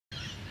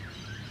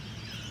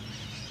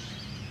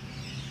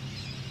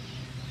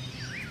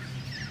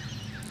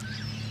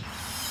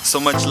So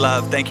much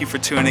love. Thank you for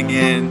tuning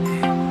in.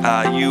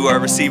 You are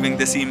receiving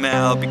this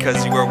email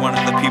because you are one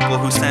of the people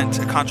who sent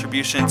a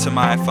contribution to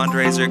my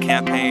fundraiser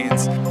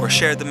campaigns, or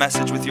shared the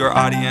message with your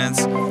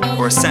audience,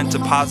 or sent a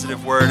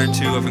positive word or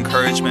two of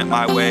encouragement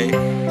my way.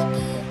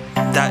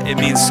 That it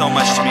means so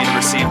much to me to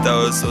receive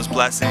those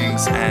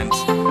blessings and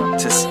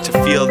to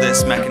feel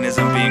this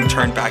mechanism being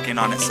turned back in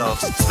on itself.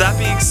 So that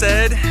being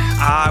said,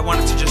 I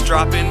wanted to just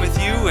drop in with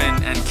you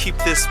and keep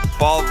this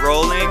ball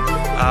rolling.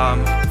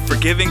 For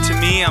giving to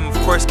me, I'm of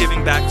course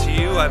giving back to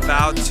you. I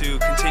vowed to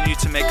continue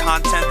to make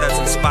content that's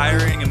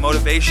inspiring and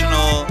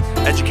motivational,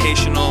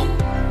 educational,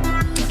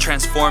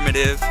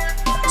 transformative.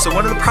 So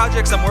one of the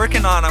projects I'm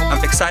working on,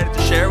 I'm excited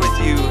to share with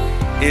you,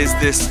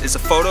 is a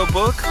photo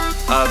book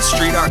of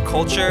street art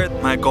culture.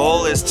 My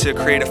goal is to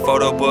create a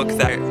photo book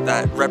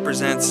that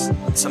represents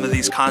some of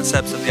these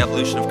concepts of the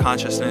evolution of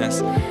consciousness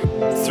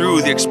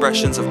through the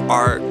expressions of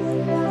art,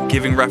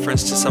 giving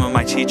reference to some of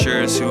my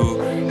teachers who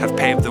have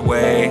paved the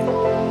way,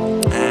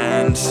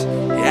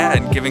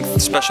 and giving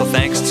special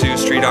thanks to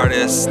street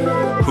artists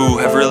who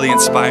have really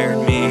inspired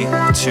me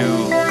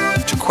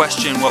to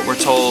question what we're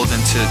told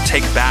and to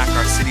take back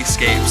our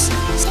cityscapes,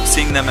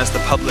 seeing them as the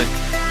public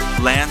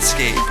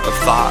landscape of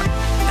thought.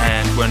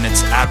 And when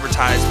it's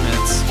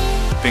advertisements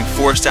being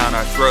forced down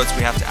our throats,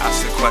 we have to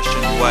ask the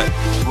question, what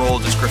role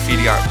does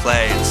graffiti art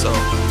play? And so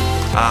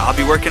I'll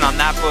be working on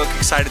that book,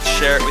 excited to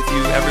share it with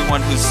you.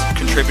 Everyone who's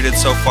contributed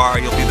so far,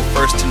 you'll be the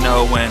first to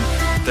know when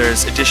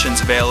there's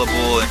editions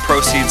available, and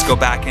proceeds go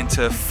back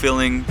into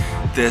filling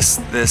this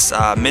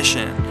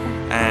mission.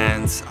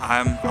 And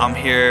I'm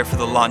here for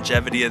the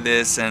longevity of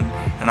this, and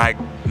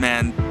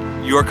man,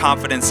 your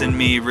confidence in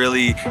me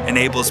really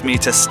enables me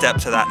to step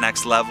to that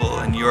next level,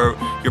 and your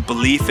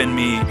belief in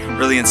me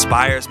really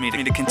inspires me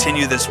to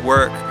continue this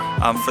work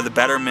for the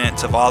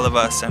betterment of all of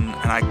us, and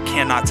I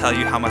cannot tell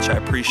you how much I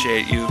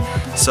appreciate you.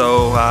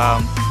 So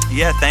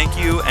yeah, thank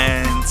you,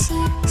 and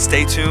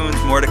stay tuned,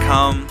 more to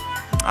come.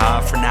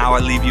 For now, I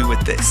leave you with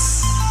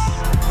this.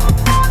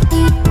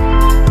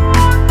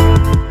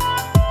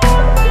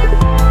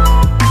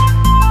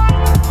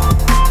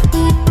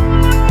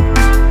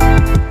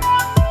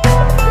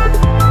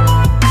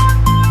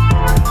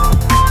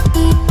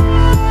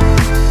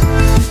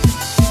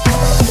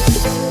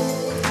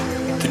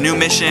 The new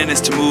mission is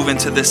to move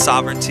into this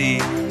sovereignty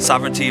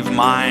of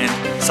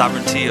mind,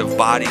 sovereignty of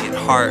body and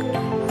heart,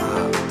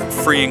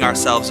 freeing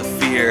ourselves of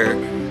fear,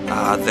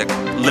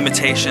 the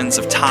limitations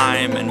of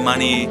time and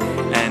money,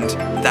 and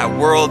that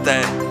world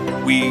that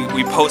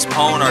we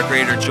postpone our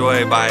greater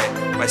joy by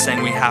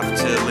saying we have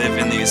to live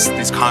in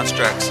these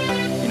constructs.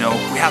 You know,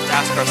 we have to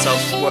ask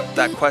ourselves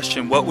that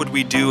question, what would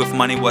we do if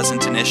money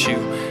wasn't an issue?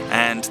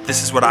 And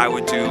this is what I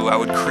would do. I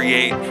would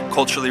create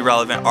culturally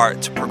relevant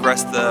art to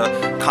progress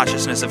the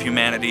consciousness of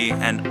humanity,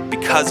 and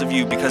because of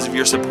you, because of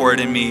your support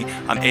in me,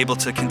 I'm able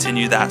to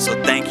continue that.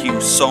 So thank you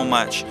so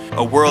much.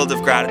 A world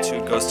of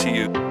gratitude goes to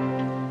you.